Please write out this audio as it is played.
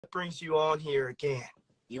brings you on here again?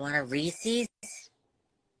 You want a Reese's?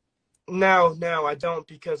 No, I don't,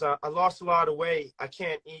 because I lost a lot of weight. I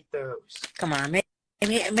can't eat those. Come on,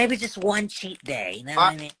 maybe just one cheat day. You know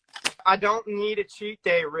what I mean? I don't need a cheat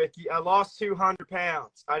day, Ricky. I lost 200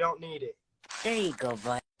 pounds. I don't need it. There you go,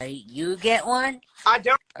 buddy. You get one? I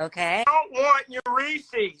don't want your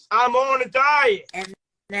Reese's. I'm on a diet. And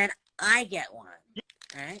then I get one.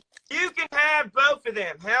 All right? You can have both of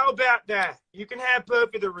them. How about that? You can have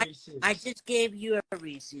both of the Reese's. I just gave you a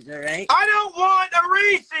Reese's, all right? I don't want a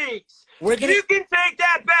Reese's. You can take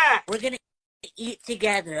that back. We're going to eat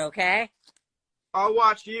together, okay? I'll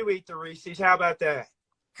watch you eat the Reese's. How about that?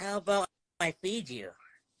 How about I feed you?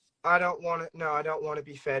 I don't want to. No, I don't want to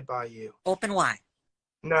be fed by you. Open wide.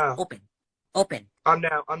 No. Open. I'm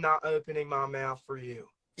not opening my mouth for you.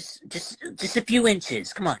 Just a few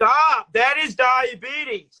inches. Come on. Stop. That is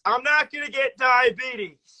diabetes. I'm not going to get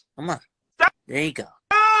diabetes. Come on. Stop. There you go.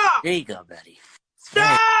 Stop. There you go, buddy.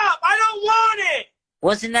 Stop. I don't want it.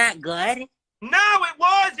 Wasn't that good? No, it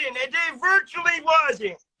wasn't. It virtually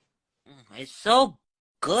wasn't. It's so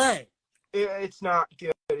good. It's not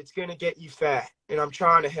good. It's going to get you fat, and I'm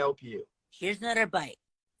trying to help you. Here's another bite.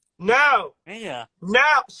 No. There you go.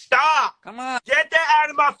 No, stop. Come on. Get that out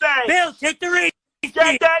of my face. Bill, take the Reese's.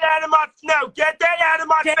 Get that out of my... No, get that out of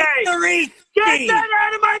my face. Take the Reese's. Get that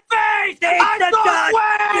out of my face. Take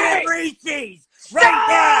the Reese's. Right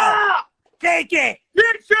now. Take it. You're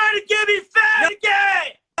trying to get me fat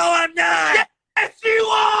again. No, I'm not. Yes, you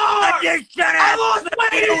are. I'm just trying to... I lost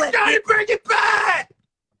weight. You're trying to bring it back.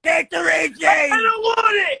 Take the Reese's. I don't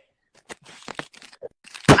want it.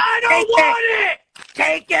 I don't want it.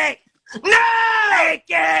 Take it. No. Take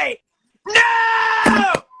it.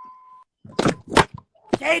 No.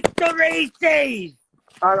 Take the Reese's.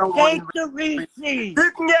 I don't want the Reese's. You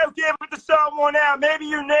can go give it to someone else. Maybe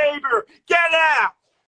your neighbor. Get out.